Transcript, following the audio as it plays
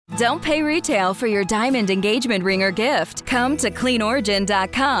Don't pay retail for your diamond engagement ring or gift. Come to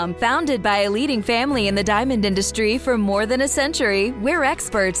CleanOrigin.com. Founded by a leading family in the diamond industry for more than a century, we're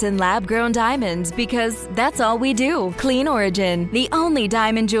experts in lab-grown diamonds because that's all we do. Clean Origin, the only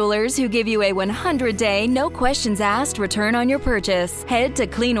diamond jewelers who give you a 100-day, no questions asked return on your purchase. Head to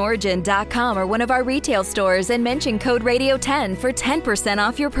CleanOrigin.com or one of our retail stores and mention code Radio10 for 10%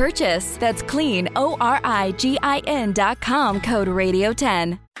 off your purchase. That's CleanOrigin.com, code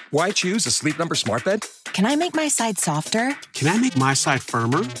Radio10. Why choose a Sleep Number smart bed? Can I make my side softer? Can I make my side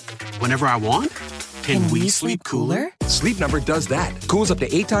firmer? Whenever I want? Can we sleep cooler? Sleep Number does that. Cools up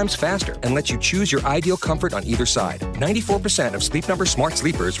to 8 times faster and lets you choose your ideal comfort on either side. 94% of Sleep Number smart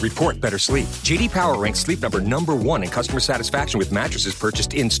sleepers report better sleep. J.D. Power ranks Sleep Number #1 in customer satisfaction with mattresses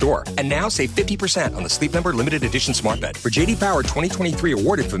purchased in-store. And now save 50% on the Sleep Number limited edition smart bed. For J.D. Power 2023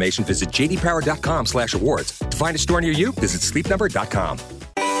 award information, visit jdpower.com/awards. To find a store near you, visit sleepnumber.com.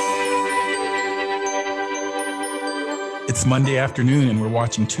 It's Monday afternoon, and we're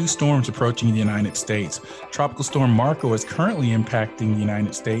watching 2 storms approaching the United States. Tropical Storm Marco is currently impacting the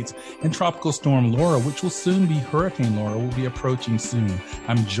United States, and Tropical Storm Laura, which will soon be Hurricane Laura, will be approaching soon.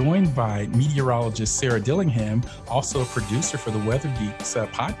 I'm joined by meteorologist Sarah Dillingham, also a producer for the Weather Geeks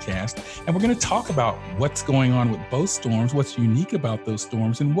podcast, and we're going to talk about what's going on with both storms, what's unique about those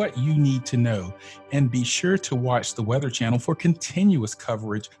storms, and what you need to know. And be sure to watch the Weather Channel for continuous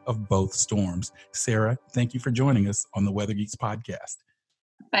coverage of both storms. Sarah, thank you for joining us on the Weather Geeks podcast.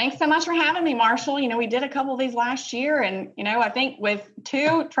 Thanks so much for having me, Marshall. We did a couple of these last year, and, I think with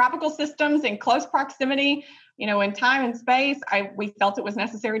 2 tropical systems in close proximity, in time and space, we felt it was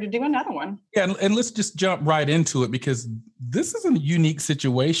necessary to do another one. Yeah, and let's just jump right into it, because this is a unique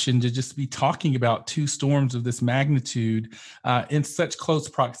situation to just be talking about 2 storms of this magnitude in such close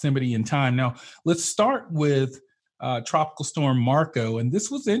proximity in time. Now, let's start with Tropical Storm Marco. And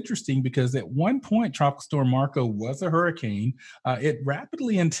this was interesting because at one point, Tropical Storm Marco was a hurricane. It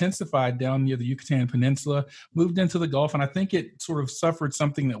rapidly intensified down near the Yucatan Peninsula, moved into the Gulf, and I think it sort of suffered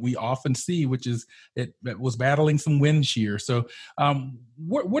something that we often see, which is it was battling some wind shear. So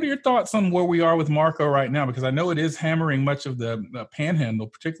what are your thoughts on where we are with Marco right now? Because I know it is hammering much of the panhandle,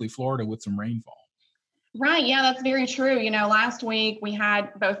 particularly Florida, with some rainfall. Right. Yeah, that's very true. Last week we had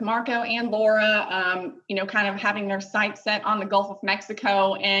both Marco and Laura, kind of having their sights set on the Gulf of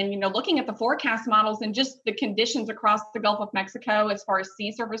Mexico, and, looking at the forecast models and just the conditions across the Gulf of Mexico as far as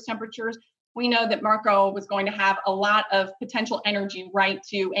sea surface temperatures, we know that Marco was going to have a lot of potential energy, right,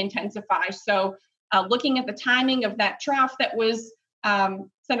 to intensify. So looking at the timing of that trough that was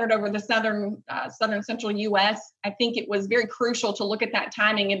centered over the southern central U.S., I think it was very crucial to look at that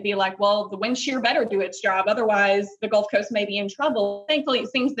timing and be like, well, the wind shear better do its job. Otherwise, the Gulf Coast may be in trouble. Thankfully, it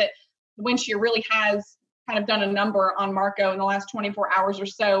seems that the wind shear really has kind of done a number on Marco in the last 24 hours or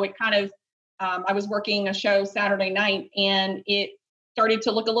so. It kind of, I was working a show Saturday night, and it started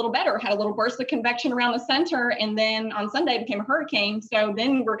to look a little better, had a little burst of convection around the center, and then on Sunday became a hurricane. So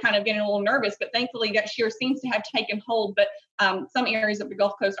then we're kind of getting a little nervous, but thankfully that shear seems to have taken hold. But some areas of the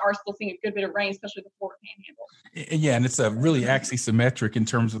Gulf Coast are still seeing a good bit of rain, especially the Florida Panhandle. Yeah, and it's really axisymmetric in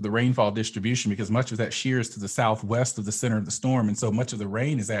terms of the rainfall distribution, because much of that shear is to the southwest of the center of the storm, and so much of the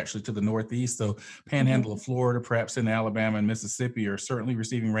rain is actually to the northeast. So Panhandle of Florida, perhaps in Alabama and Mississippi, are certainly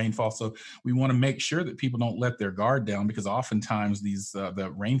receiving rainfall. So we want to make sure that people don't let their guard down, because oftentimes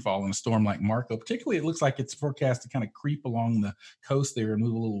the rainfall in a storm like Marco, particularly, it looks like it's forecast to kind of creep along the coast there and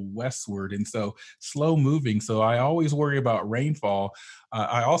move a little westward, and so slow moving. So I always worry about rainfall.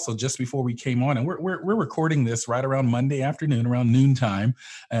 I also, just before we came on, and we're recording this right around Monday afternoon, around noontime,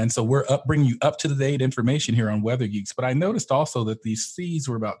 and so we're bringing you up to date information here on Weather Geeks. But I noticed also that these seas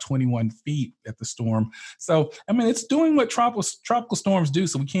were about 21 feet at the storm. So it's doing what tropical storms do.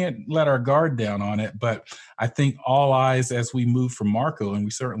 So we can't let our guard down on it. But I think all eyes as we move from Marco, and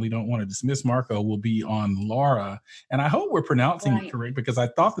we certainly don't want to dismiss Marco, will be on Laura. And I hope we're pronouncing it correct, because I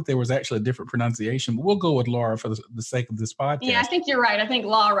thought that there was actually a different pronunciation. But we'll go with Laura for the sake of this podcast. Yeah, I think you're right. I think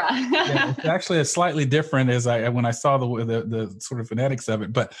Laura. Yeah, it's actually a slightly different when I saw the sort of phonetics of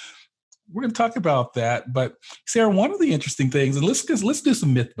it, but we're going to talk about that. But Sarah, one of the interesting things, and let's do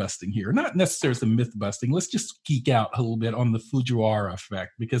some myth busting here. Not necessarily some myth busting. Let's just geek out a little bit on the Fujiwara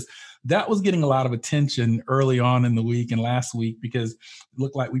effect, because that was getting a lot of attention early on in the week and last week, because it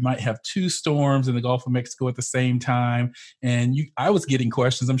looked like we might have 2 storms in the Gulf of Mexico at the same time. And I was getting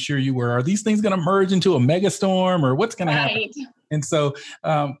questions, I'm sure you were, are these things going to merge into a megastorm, or what's going to happen? And so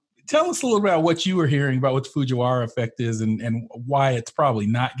tell us a little about what you were hearing about what the Fujiwara effect is, and why it's probably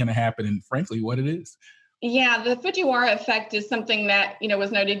not going to happen, and frankly, what it is. Yeah, the Fujiwara effect is something that,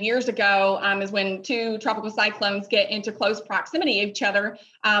 was noted years ago, is when two tropical cyclones get into close proximity of each other,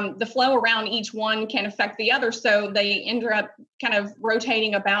 the flow around each one can affect the other. So they end up kind of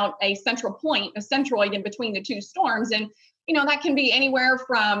rotating about a central point, a centroid in between the two storms. And, that can be anywhere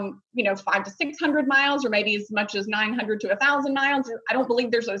from, 500 to 600 miles, or maybe as much as 900 to 1,000 miles. I don't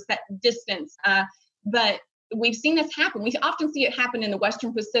believe there's a set distance, but we've seen this happen. We often see it happen in the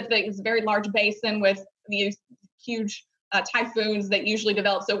Western Pacific. It's a very large basin with these huge typhoons that usually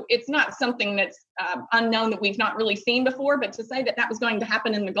develop. So it's not something that's unknown that we've not really seen before. But to say that that was going to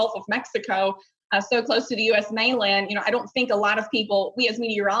happen in the Gulf of Mexico, so close to the U.S. mainland, I don't think a lot of people, we as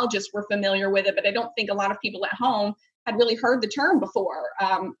meteorologists were familiar with it, but I don't think a lot of people at home had really heard the term before.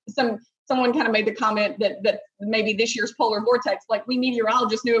 Someone kind of made the comment that maybe this year's polar vortex, like we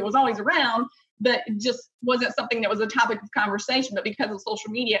meteorologists knew it was always around, but it just wasn't something that was a topic of conversation. But because of social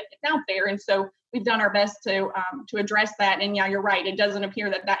media, it's out there. And so we've done our best to address that. And yeah, you're right. It doesn't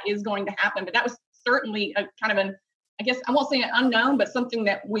appear that is going to happen. But that was certainly a kind of I guess I won't say an unknown, but something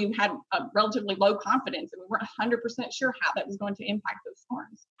that we've had a relatively low confidence. And we weren't 100% sure how that was going to impact those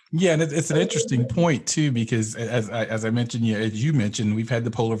storms. Yeah, and it's an interesting point too, because as I mentioned, as you mentioned, we've had the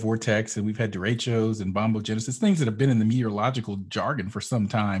polar vortex and we've had derechos and bombogenesis, things that have been in the meteorological jargon for some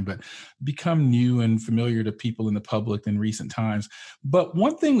time, but become new and familiar to people in the public in recent times. But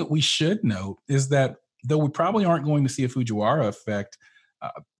one thing that we should note is that though we probably aren't going to see a Fujiwara effect,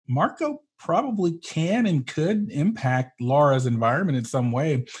 Marco probably can and could impact Laura's environment in some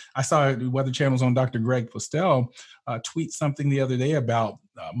way. I saw Weather Channel's own Dr. Greg Postel tweet something the other day about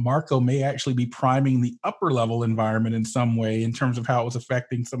Marco may actually be priming the upper level environment in some way in terms of how it was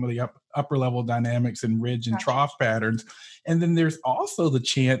affecting some of the upper level dynamics and ridge and trough patterns. And then there's also the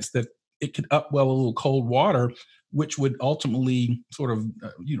chance that it could upwell a little cold water, which would ultimately sort of,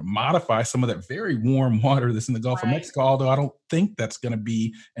 modify some of that very warm water that's in the Gulf of Mexico, although I don't think that's going to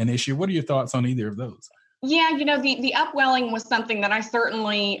be an issue. What are your thoughts on either of those? Yeah, the upwelling was something that I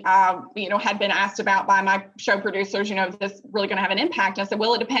certainly, had been asked about by my show producers. Is this really going to have an impact? I said,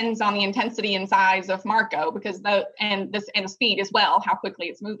 well, it depends on the intensity and size of Marco, because the speed as well, how quickly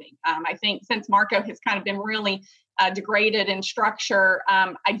it's moving. I think since Marco has kind of been really degraded in structure,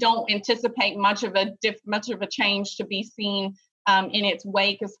 I don't anticipate much of a change to be seen in its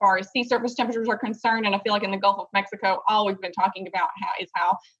wake as far as sea surface temperatures are concerned. And I feel like in the Gulf of Mexico, all we've been talking about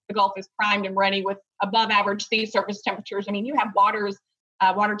how the Gulf is primed and ready with above average sea surface temperatures. I mean, you have water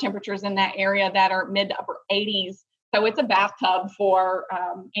temperatures in that area that are mid to upper 80s. So it's a bathtub for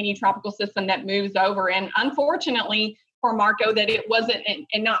any tropical system that moves over. And unfortunately for Marco, that it wasn't,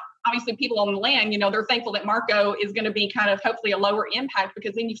 and not obviously people on the land, they're thankful that Marco is going to be kind of hopefully a lower impact,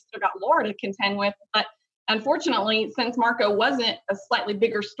 because then you've still got Laura to contend with. But unfortunately, since Marco wasn't a slightly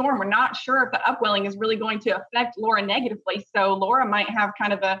bigger storm, we're not sure if the upwelling is really going to affect Laura negatively. So Laura might have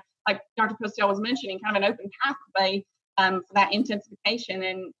kind of like Dr. Postel was mentioning, kind of an open pathway for that intensification.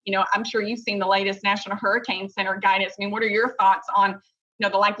 And, I'm sure you've seen the latest National Hurricane Center guidance. I mean, what are your thoughts on, the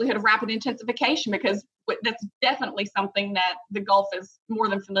likelihood of rapid intensification? Because that's definitely something that the Gulf is more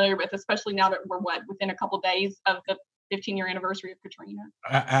than familiar with, especially now that we're within a couple of days of the 15-year anniversary of Katrina.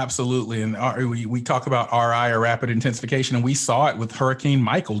 Absolutely. And we talk about RI, or rapid intensification, and we saw it with Hurricane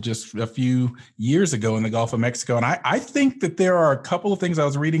Michael just a few years ago in the Gulf of Mexico. And I think that there are a couple of things. I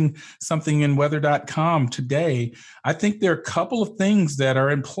was reading something in weather.com today. I think there are a couple of things that are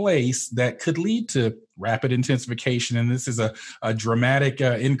in place that could lead to rapid intensification. And this is a dramatic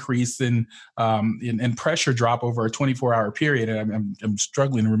increase in pressure drop over a 24-hour period. And I'm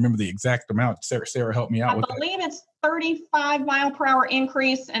struggling to remember the exact amount. Sarah help me out with that. I believe it's 35 mile per hour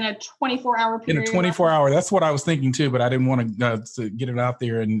increase in a 24-hour period. In a 24-hour, that's what I was thinking too, but I didn't want to get it out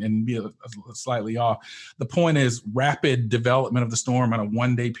there and be slightly off. The point is rapid development of the storm on a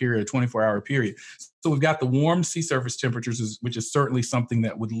one-day period, a 24-hour period. So we've got the warm sea surface temperatures, which is certainly something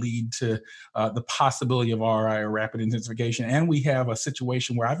that would lead to the possibility of RI, or rapid intensification. And we have a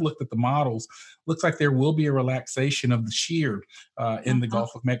situation where I've looked at the models, looks like there will be a relaxation of the shear in the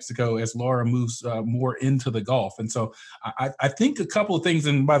Gulf of Mexico as Laura moves more into the Gulf. And so I think a couple of things,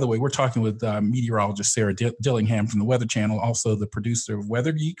 and by the way, we're talking with meteorologist Sarah Dillingham from the Weather Channel, also the producer of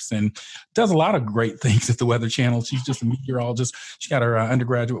Weather Geeks, and does a lot of great things at the Weather Channel. She's just a meteorologist. She got her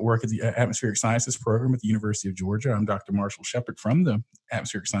undergraduate work at the Atmospheric Sciences program at the University of Georgia. I'm Dr. Marshall Shepard from the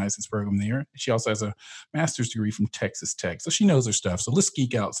Atmospheric Sciences program there. She also has a master's degree from Texas Tech. So she knows her stuff. So let's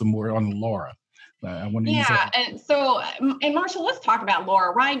geek out some more on Laura. And so, and Marshall, let's talk about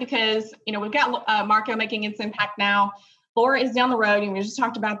Laura, right? Because, we've got Marco making its impact now. Laura is down the road, and we just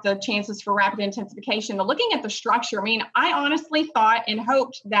talked about the chances for rapid intensification. But looking at the structure, I mean, I honestly thought and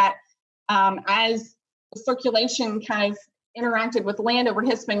hoped that as the circulation kind of interacted with land over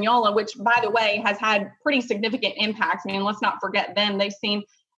Hispaniola, which, by the way, has had pretty significant impacts. I mean, let's not forget them. They've seen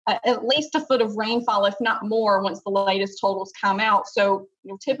at least a foot of rainfall, if not more, once the latest totals come out. So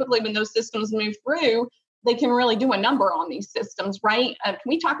typically when those systems move through, they can really do a number on these systems, right? Can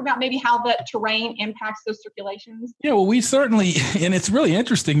we talk about maybe how the terrain impacts those circulations? Yeah, well, we certainly, and it's really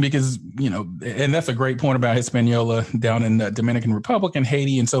interesting because, and that's a great point about Hispaniola down in the Dominican Republic and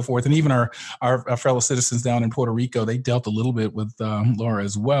Haiti and so forth. And even our fellow citizens down in Puerto Rico, they dealt a little bit with Laura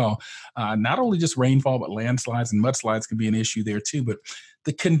as well. Not only just rainfall, but landslides and mudslides can be an issue there too. But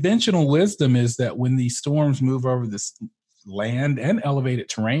the conventional wisdom is that when these storms move over this land and elevated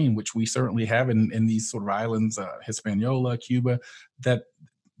terrain, which we certainly have in these sort of islands, Hispaniola, Cuba, that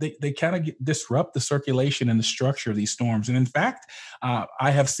they kind of disrupt the circulation and the structure of these storms. And in fact,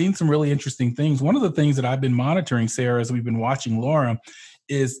 I have seen some really interesting things. One of the things that I've been monitoring, Sarah, as we've been watching Laura,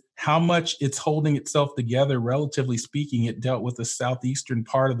 is how much it's holding itself together, relatively speaking. It dealt with the southeastern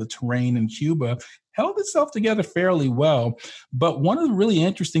part of the terrain in Cuba, held itself together fairly well. But one of the really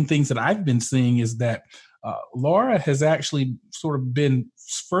interesting things that I've been seeing is that Laura has actually sort of been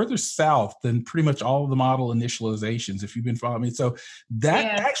further south than pretty much all of the model initializations, if you've been following me. So that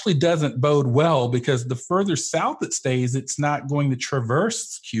actually doesn't bode well, because the further south it stays, it's not going to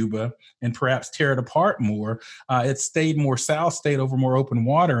traverse Cuba and perhaps tear it apart more. It stayed more south, stayed over more open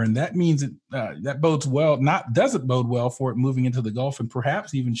water. And that means that bodes well, doesn't bode well for it moving into the Gulf and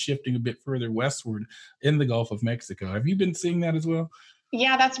perhaps even shifting a bit further westward in the Gulf of Mexico. Have you been seeing that as well?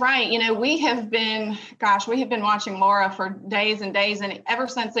 Yeah, that's right. We have been watching Laura for days and days. And ever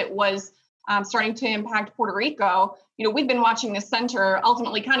since it was starting to impact Puerto Rico, we've been watching the center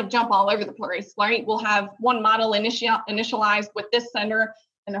ultimately kind of jump all over the place, right? We'll have one model initialized with this center,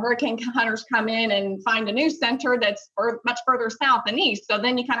 and the hurricane hunters come in and find a new center that's much further south and east. So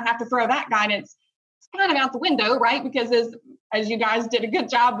then you kind of have to throw that guidance kind of out the window, right? Because as you guys did a good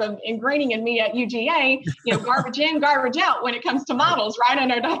job of ingraining in me at UGA, garbage in, garbage out when it comes to models, right? I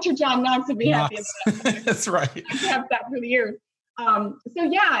know Dr. John Knox would be happy about that. That's right. I've had that through the years.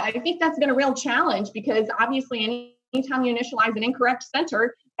 I think that's been a real challenge, because obviously anytime you initialize an incorrect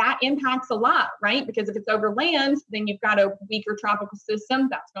center, that impacts a lot, right? Because if it's over land, then you've got a weaker tropical system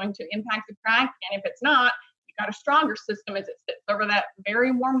that's going to impact the track. And if it's not, got a stronger system as it sits over that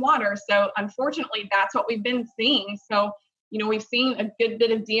very warm water. So unfortunately, that's what we've been seeing. So, we've seen a good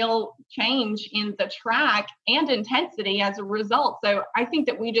bit of deal change in the track and intensity as a result. So I think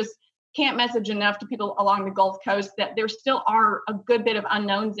that we just can't message enough to people along the Gulf Coast that there still are a good bit of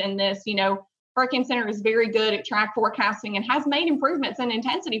unknowns in this. Hurricane Center is very good at track forecasting and has made improvements in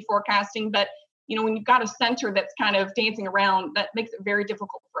intensity forecasting. But, when you've got a center that's kind of dancing around, that makes it very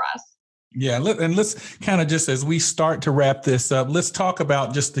difficult for us. Yeah, and let's kind of just, as we start to wrap this up, let's talk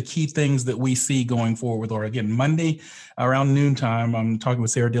about just the key things that we see going forward. Or again, Monday around noontime, I'm talking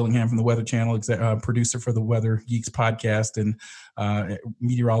with Sarah Dillingham from the Weather Channel, producer for the Weather Geeks podcast, and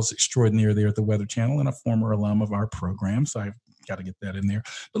meteorologist extraordinaire there at the Weather Channel, and a former alum of our program. So I've got to get that in there.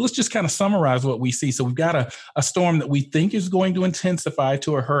 But let's just kind of summarize what we see. So we've got a storm that we think is going to intensify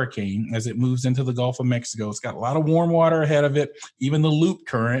to a hurricane as it moves into the Gulf of Mexico. It's got a lot of warm water ahead of it. Even the loop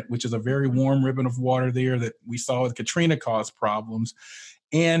current, which is a very warm ribbon of water there that we saw with Katrina, caused problems.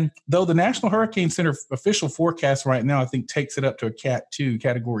 And though the National Hurricane Center official forecast right now, I think, takes it up to a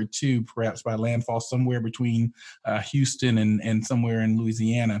category 2, perhaps by landfall somewhere between Houston and somewhere in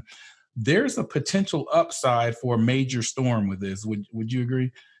Louisiana, there's a potential upside for a major storm with this. Would you agree?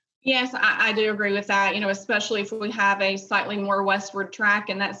 Yes, I do agree with that, especially if we have a slightly more westward track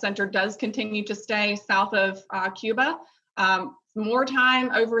and that center does continue to stay south of Cuba. More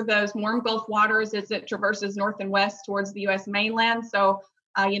time over those warm Gulf waters as it traverses north and west towards the U.S. mainland. So,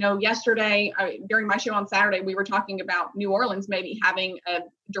 yesterday during my show on Saturday, we were talking about New Orleans maybe having a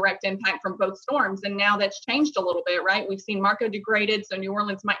direct impact from both storms. And now that's changed a little bit, right? We've seen Marco degraded, so New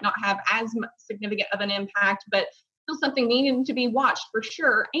Orleans might not have as significant of an impact, but still something needing to be watched for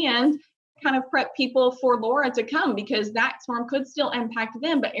sure. And kind of prep people for Laura to come, because that storm could still impact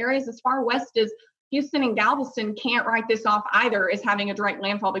them. But areas as far west as Houston and Galveston can't write this off either as having a direct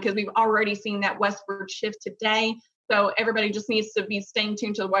landfall, because we've already seen that westward shift today. So everybody just needs to be staying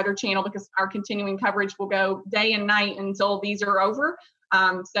tuned to the Weather Channel, because our continuing coverage will go day and night until these are over.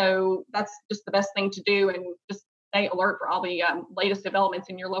 So that's just the best thing to do, and just stay alert for all the latest developments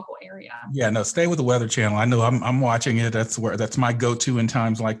in your local area. Yeah, no, stay with the Weather Channel. I know I'm watching it. That's my go-to in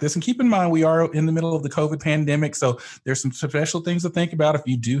times like this. And keep in mind, we are in the middle of the COVID pandemic, so there's some special things to think about if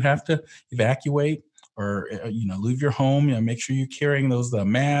you do have to evacuate leave your home, make sure you're carrying those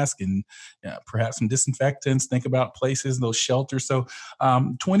masks and perhaps some disinfectants. Think about places, those shelters. So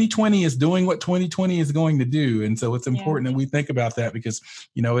 2020 is doing what 2020 is going to do. And so it's important that we think about that because,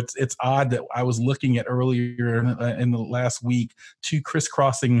 it's odd that I was looking at earlier in the last week 2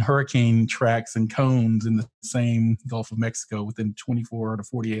 crisscrossing hurricane tracks and cones in the same Gulf of Mexico within 24 to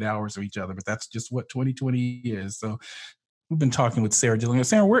 48 hours of each other. But that's just what 2020 is. So we've been talking with Sarah Dillingham.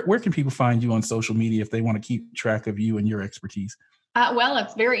 Sarah, where can people find you on social media if they want to keep track of you and your expertise? Well,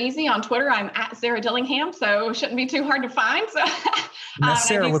 it's very easy. On Twitter, I'm at Sarah Dillingham, so it shouldn't be too hard to find. So, that's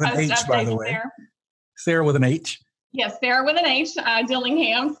Sarah with an H, by the way. There. Sarah with an H? Yes, Sarah with an H,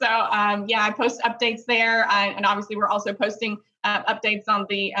 Dillingham. So, I post updates there. And obviously, we're also posting updates on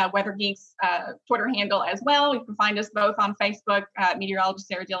the Weather Geeks Twitter handle as well. You can find us both on Facebook, meteorologist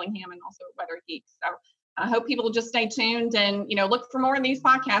Sarah Dillingham, and also Weather Geeks. So I hope people will just stay tuned and, look for more of these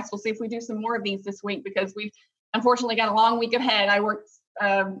podcasts. We'll see if we do some more of these this week because we've unfortunately got a long week ahead. I worked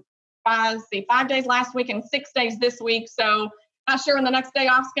 5 days last week and 6 days this week. So not sure when the next day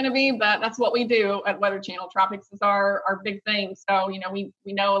off is going to be, but that's what we do at Weather Channel. Tropics is our big thing. So,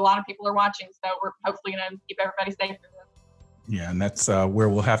 we know a lot of people are watching. So we're hopefully going to keep everybody safe through this. Yeah, and that's where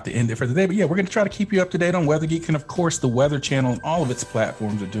we'll have to end it for today. But we're going to try to keep you up to date on Weather Geek. And of course, the Weather Channel and all of its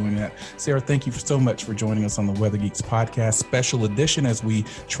platforms are doing that. Sarah, thank you so much for joining us on the Weather Geeks podcast special edition as we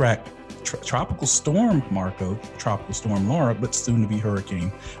track Tropical Storm Marco, Tropical Storm Laura, but soon to be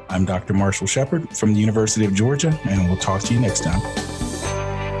hurricane. I'm Dr. Marshall Shepard from the University of Georgia, and we'll talk to you next time.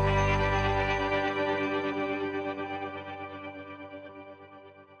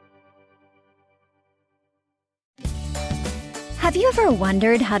 Have you ever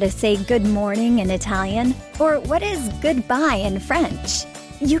wondered how to say good morning in Italian? Or what is goodbye in French?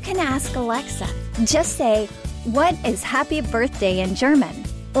 You can ask Alexa. Just say, what is happy birthday in German?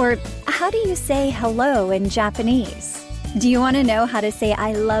 Or how do you say hello in Japanese? Do you want to know how to say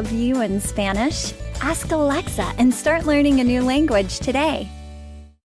I love you in Spanish? Ask Alexa and start learning a new language today.